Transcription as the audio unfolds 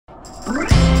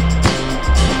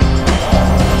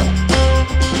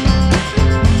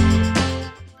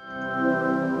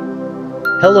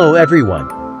Hello everyone.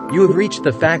 You have reached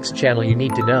the facts channel you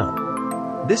need to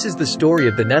know. This is the story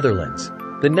of the Netherlands.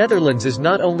 The Netherlands is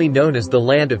not only known as the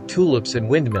land of tulips and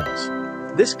windmills.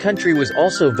 This country was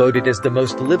also voted as the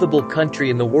most livable country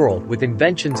in the world, with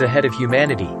inventions ahead of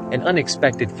humanity and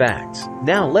unexpected facts.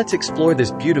 Now let's explore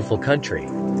this beautiful country.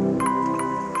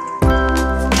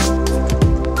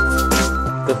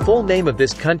 The full name of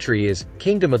this country is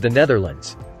Kingdom of the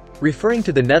Netherlands. Referring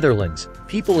to the Netherlands,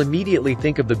 people immediately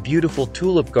think of the beautiful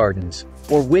tulip gardens,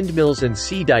 or windmills and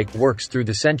sea dike works through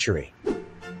the century.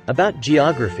 About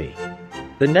geography.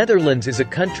 The Netherlands is a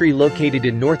country located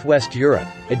in northwest Europe,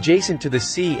 adjacent to the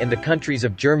sea and the countries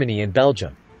of Germany and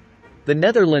Belgium. The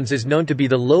Netherlands is known to be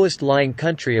the lowest lying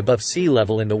country above sea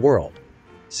level in the world.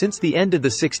 Since the end of the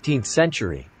 16th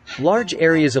century, large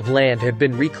areas of land have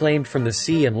been reclaimed from the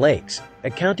sea and lakes,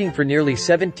 accounting for nearly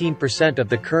 17% of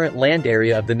the current land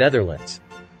area of the Netherlands.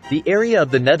 The area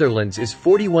of the Netherlands is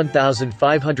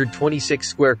 41,526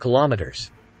 square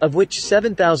kilometers, of which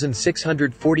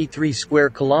 7,643 square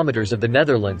kilometers of the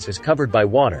Netherlands is covered by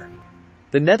water.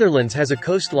 The Netherlands has a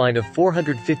coastline of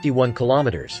 451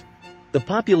 kilometers. The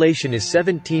population is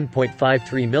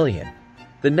 17.53 million.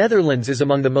 The Netherlands is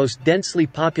among the most densely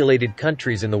populated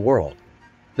countries in the world.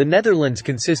 The Netherlands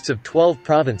consists of 12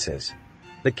 provinces.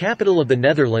 The capital of the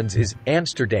Netherlands is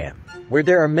Amsterdam, where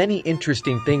there are many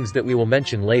interesting things that we will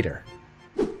mention later.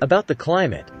 About the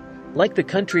climate. Like the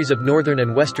countries of Northern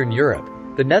and Western Europe,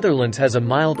 the Netherlands has a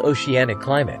mild oceanic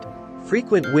climate.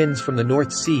 Frequent winds from the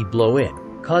North Sea blow in,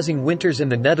 causing winters in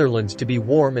the Netherlands to be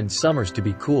warm and summers to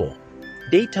be cool.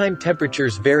 Daytime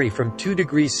temperatures vary from 2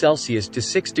 degrees Celsius to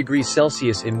 6 degrees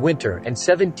Celsius in winter and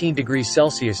 17 degrees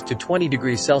Celsius to 20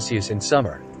 degrees Celsius in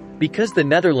summer. Because the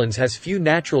Netherlands has few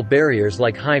natural barriers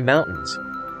like high mountains,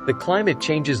 the climate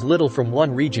changes little from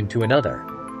one region to another.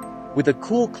 With a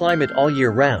cool climate all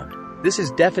year round, this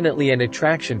is definitely an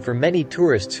attraction for many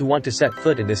tourists who want to set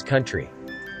foot in this country.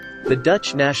 The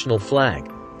Dutch national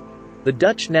flag. The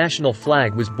Dutch national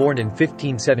flag was born in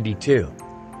 1572.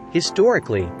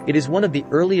 Historically, it is one of the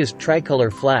earliest tricolor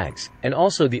flags, and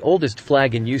also the oldest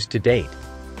flag in use to date.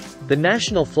 The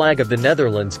national flag of the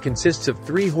Netherlands consists of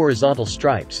 3 horizontal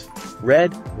stripes: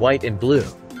 red, white and blue.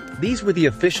 These were the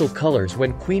official colors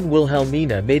when Queen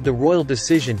Wilhelmina made the royal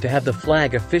decision to have the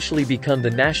flag officially become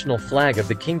the national flag of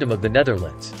the Kingdom of the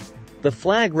Netherlands. The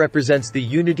flag represents the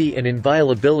unity and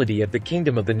inviolability of the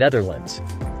Kingdom of the Netherlands.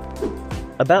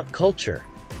 About culture.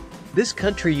 This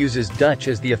country uses Dutch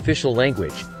as the official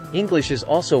language. English is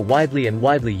also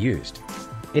widely used.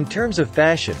 In terms of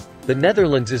fashion, the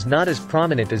Netherlands is not as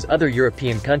prominent as other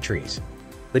European countries.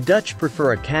 The Dutch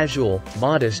prefer a casual,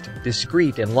 modest,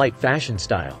 discreet and light fashion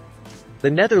style. The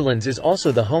Netherlands is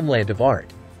also the homeland of art.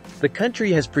 The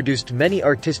country has produced many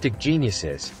artistic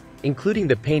geniuses, including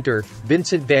the painter,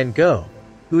 Vincent van Gogh,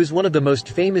 who is one of the most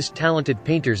famous talented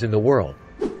painters in the world.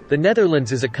 The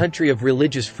Netherlands is a country of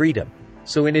religious freedom,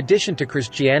 so in addition to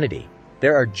Christianity,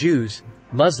 there are Jews,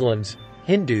 Muslims,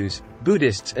 Hindus,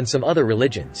 Buddhists and some other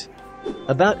religions.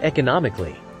 About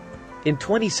economically. In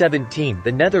 2017,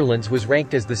 the Netherlands was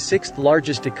ranked as the 6th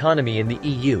largest economy in the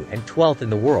EU and 12th in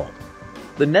the world.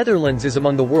 The Netherlands is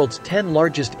among the world's 10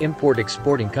 largest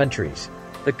import-exporting countries.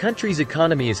 The country's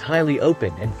economy is highly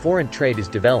open and foreign trade is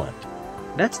developed.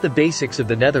 That's the basics of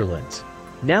the Netherlands.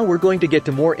 Now we're going to get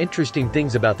to more interesting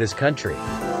things about this country.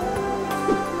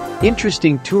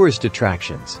 Interesting tourist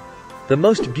attractions. The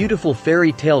most beautiful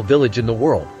fairy tale village in the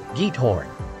world, Giethoorn.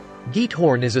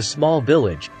 Giethoorn is a small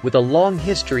village, with a long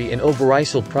history in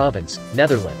Overijssel Province,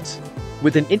 Netherlands.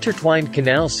 With an intertwined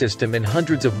canal system and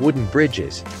hundreds of wooden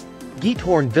bridges,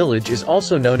 Giethoorn village is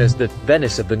also known as the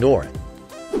Venice of the North.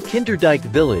 Kinderdijk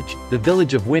village, the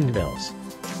village of windmills.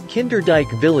 Kinderdijk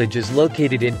village is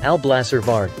located in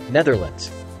Alblasservaart,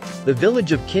 Netherlands. The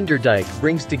village of Kinderdijk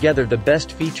brings together the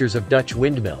best features of Dutch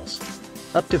windmills.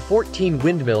 Up to 14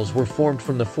 windmills were formed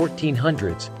from the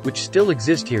 1400s, which still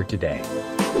exist here today.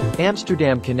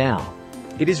 Amsterdam Canal.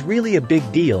 It is really a big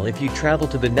deal if you travel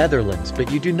to the Netherlands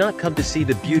but you do not come to see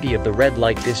the beauty of the red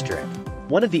light district,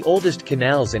 one of the oldest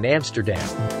canals in Amsterdam.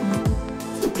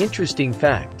 Interesting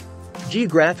fact.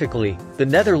 Geographically, the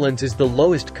Netherlands is the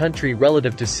lowest country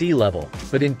relative to sea level,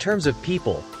 but in terms of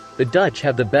people, the Dutch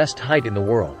have the best height in the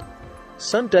world.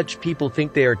 Some Dutch people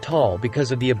think they are tall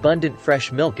because of the abundant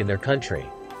fresh milk in their country.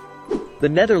 The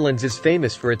Netherlands is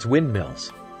famous for its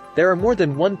windmills. There are more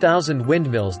than 1,000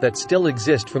 windmills that still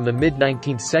exist from the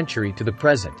mid-19th century to the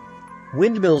present.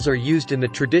 Windmills are used in the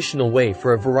traditional way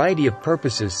for a variety of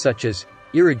purposes such as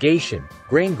irrigation,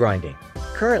 grain grinding.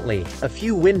 Currently, a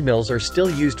few windmills are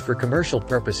still used for commercial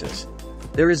purposes.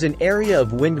 There is an area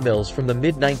of windmills from the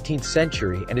mid-19th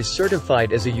century and is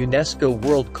certified as a UNESCO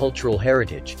World Cultural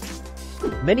Heritage.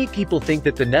 Many people think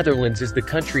that the Netherlands is the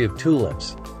country of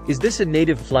tulips. Is this a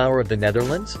native flower of the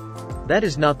Netherlands? That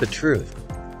is not the truth.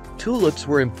 Tulips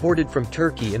were imported from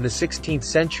Turkey in the 16th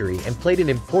century and played an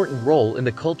important role in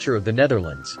the culture of the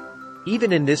Netherlands.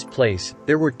 Even in this place,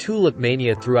 there were tulip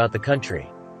mania throughout the country.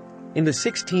 In the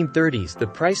 1630s, the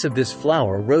price of this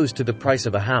flower rose to the price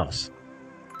of a house.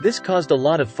 This caused a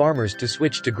lot of farmers to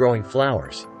switch to growing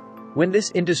flowers. When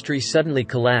this industry suddenly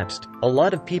collapsed, a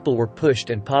lot of people were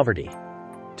pushed in poverty.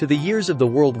 To the years of the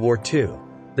World War II,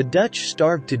 the Dutch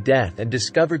starved to death and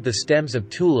discovered the stems of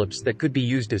tulips that could be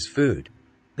used as food.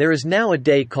 There is now a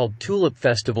day called Tulip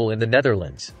Festival in the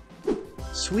Netherlands.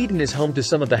 Sweden is home to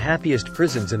some of the happiest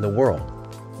prisons in the world.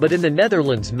 But in the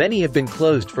Netherlands, many have been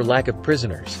closed for lack of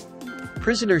prisoners.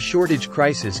 Prisoner shortage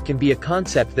crisis can be a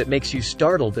concept that makes you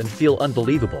startled and feel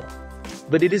unbelievable.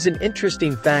 But it is an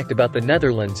interesting fact about the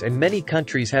Netherlands, and many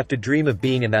countries have to dream of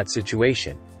being in that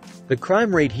situation. The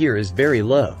crime rate here is very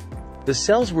low. The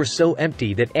cells were so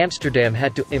empty that Amsterdam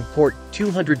had to import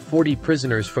 240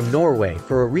 prisoners from Norway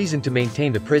for a reason to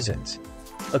maintain the prisons.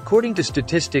 According to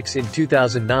statistics in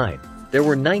 2009, there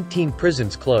were 19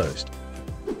 prisons closed.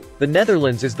 The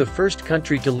Netherlands is the first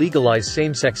country to legalize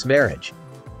same-sex marriage.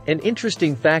 An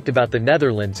interesting fact about the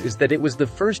Netherlands is that it was the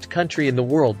first country in the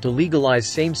world to legalize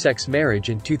same-sex marriage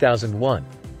in 2001.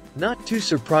 Not too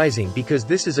surprising, because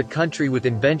this is a country with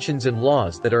inventions and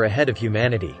laws that are ahead of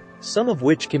humanity, some of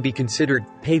which can be considered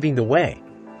paving the way.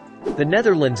 The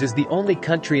Netherlands is the only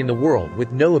country in the world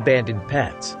with no abandoned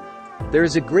pets. There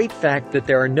is a great fact that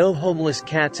there are no homeless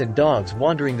cats and dogs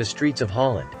wandering the streets of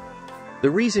Holland. The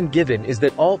reason given is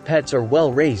that all pets are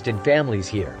well raised in families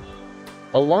here.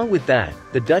 Along with that,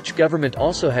 the Dutch government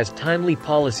also has timely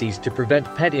policies to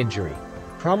prevent pet injury,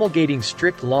 promulgating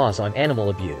strict laws on animal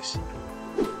abuse.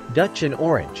 Dutch and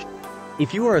orange.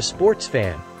 If you are a sports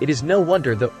fan, it is no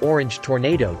wonder the Orange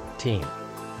Tornado team.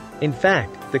 In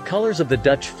fact, the colors of the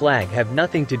Dutch flag have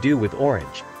nothing to do with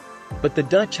orange. But the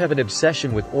Dutch have an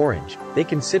obsession with orange. They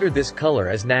consider this color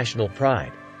as national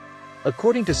pride.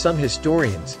 According to some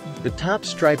historians, the top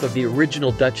stripe of the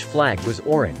original Dutch flag was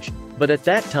orange. But at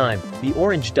that time, the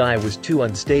orange dye was too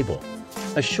unstable.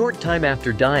 A short time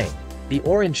after dyeing, the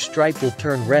orange stripe will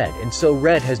turn red, and so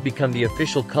red has become the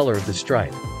official color of the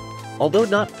stripe. Although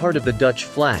not part of the Dutch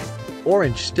flag,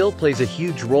 orange still plays a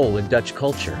huge role in Dutch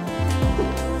culture.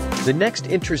 The next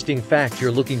interesting fact you're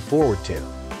looking forward to: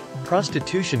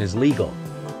 prostitution is legal.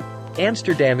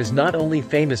 Amsterdam is not only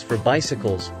famous for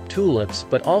bicycles, tulips,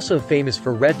 but also famous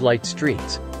for red light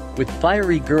streets, with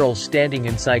fiery girls standing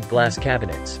inside glass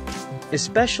cabinets.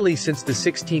 Especially since the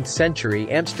 16th century,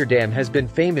 Amsterdam has been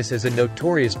famous as a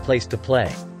notorious place to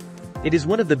play. It is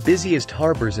one of the busiest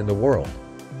harbors in the world.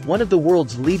 One of the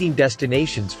world's leading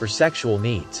destinations for sexual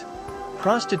needs.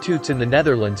 Prostitutes in the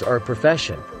Netherlands are a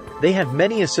profession. They have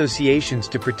many associations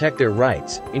to protect their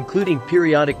rights, including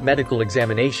periodic medical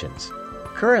examinations.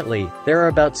 Currently, there are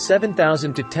about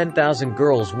 7,000 to 10,000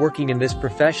 girls working in this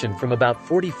profession from about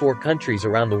 44 countries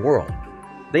around the world.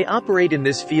 They operate in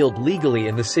this field legally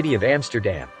in the city of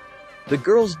Amsterdam. The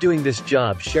girls doing this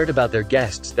job shared about their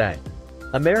guests that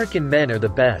American men are the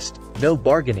best, no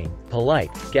bargaining,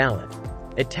 polite, gallant.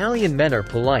 Italian men are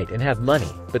polite and have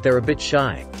money, but they're a bit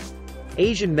shy.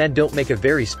 Asian men don't make a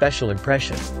very special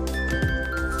impression.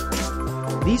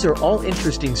 These are all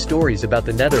interesting stories about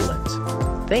the Netherlands.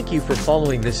 Thank you for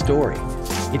following this story.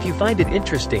 If you find it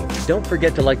interesting, don't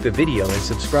forget to like the video and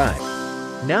subscribe.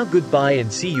 Now goodbye,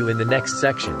 and see you in the next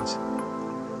sections.